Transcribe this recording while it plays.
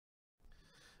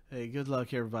Hey, good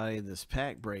luck, everybody, in this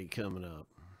pack break coming up.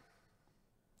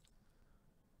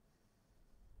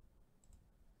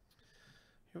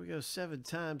 Here we go, 7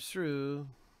 times through.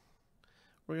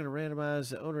 We're going to randomize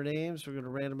the owner names. We're going to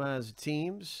randomize the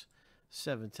teams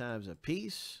 7 times a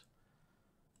piece.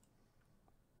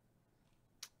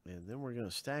 And then we're going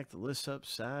to stack the lists up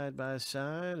side by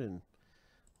side and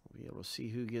we'll be able to see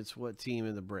who gets what team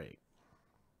in the break.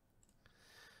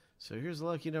 So here's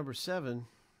lucky number 7.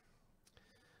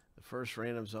 The first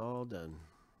random's all done.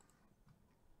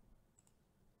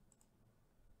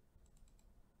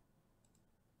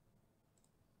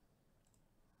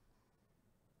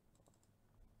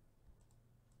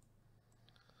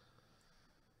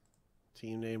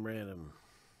 Team name random.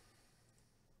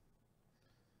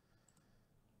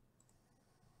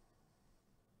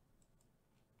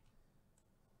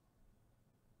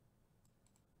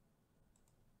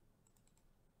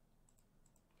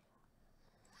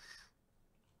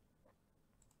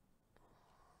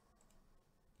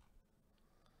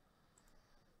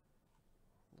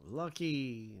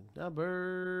 Lucky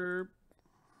number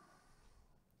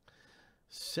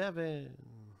 7.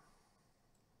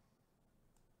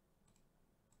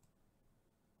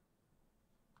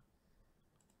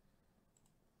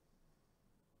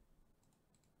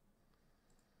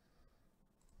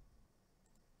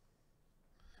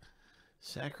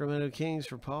 Sacramento Kings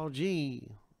for Paul G.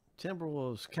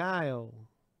 Timberwolves, Kyle.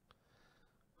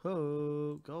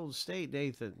 Ho, Golden State,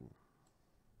 Nathan.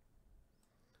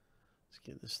 Let's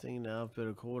get this thing in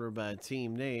alphabetical order by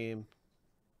team name.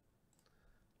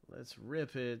 Let's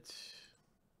rip it.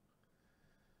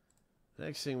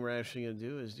 Next thing we're actually going to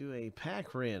do is do a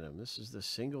pack random. This is the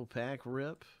single pack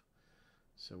rip.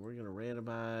 So we're going to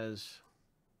randomize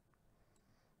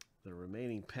the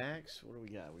remaining packs. What do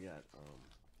we got? We got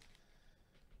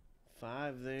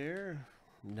 5 there.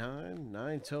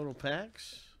 9 total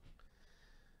packs.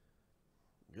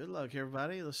 Good luck,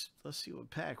 everybody. Let's see what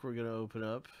pack we're going to open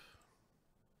up.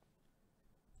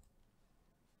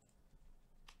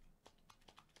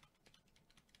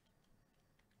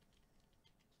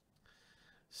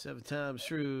 Seven times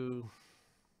through.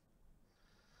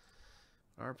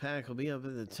 Our pack will be up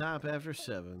at the top after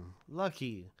 7.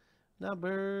 Lucky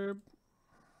number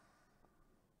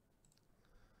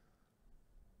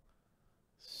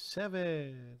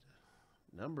 7.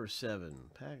 Number 7.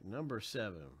 Pack number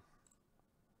 7.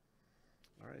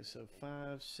 All right, so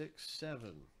 5, 6,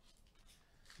 7.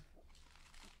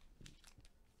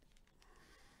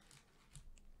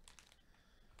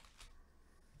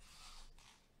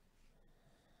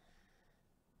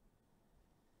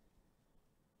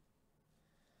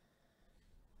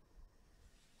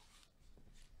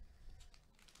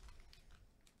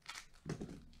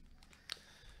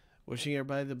 Wishing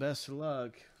everybody the best of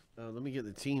luck. Let me get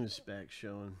the teams back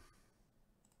showing.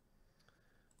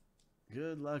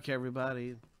 Good luck,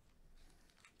 everybody.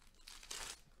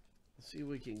 Let's see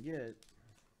what we can get.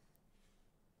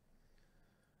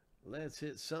 Let's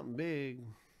hit something big.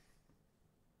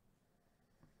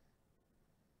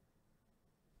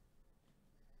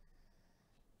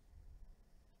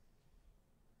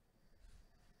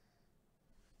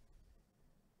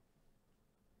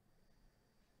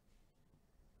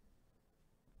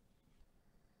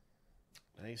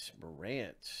 Nice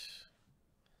Morant.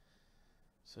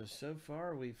 So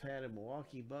far we've had a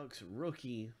Milwaukee Bucks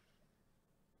rookie.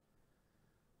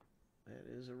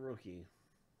 That is a rookie.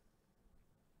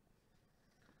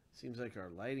 Seems like our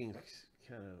lighting's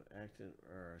kind of acting,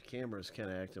 or our camera's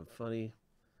kind of acting funny.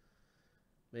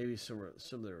 Maybe some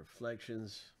of the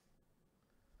reflections.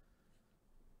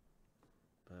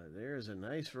 But there's a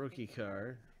nice rookie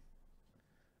card.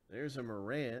 There's a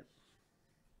Morant.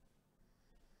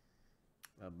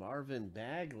 A Marvin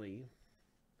Bagley.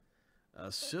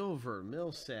 A silver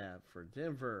Millsap for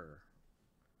Denver.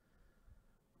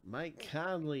 Mike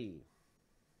Conley.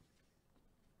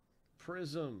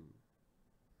 Prizm.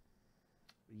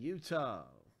 Utah.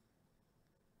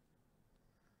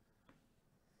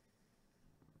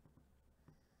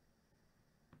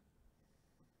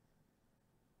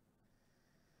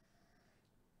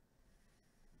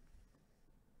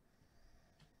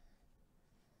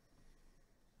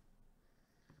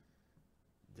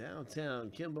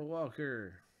 Downtown, Kemba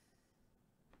Walker.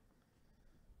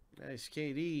 Nice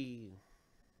KD.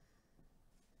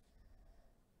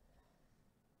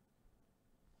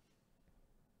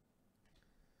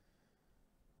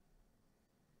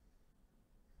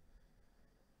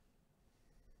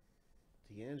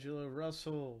 D'Angelo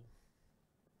Russell.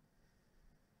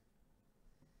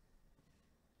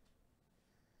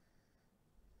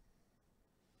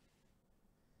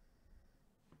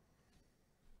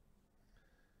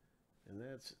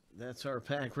 That's our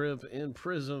pack rip in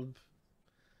Prizm.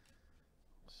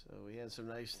 So we had some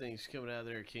nice things coming out of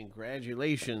there.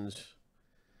 Congratulations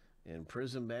in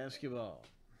Prizm basketball.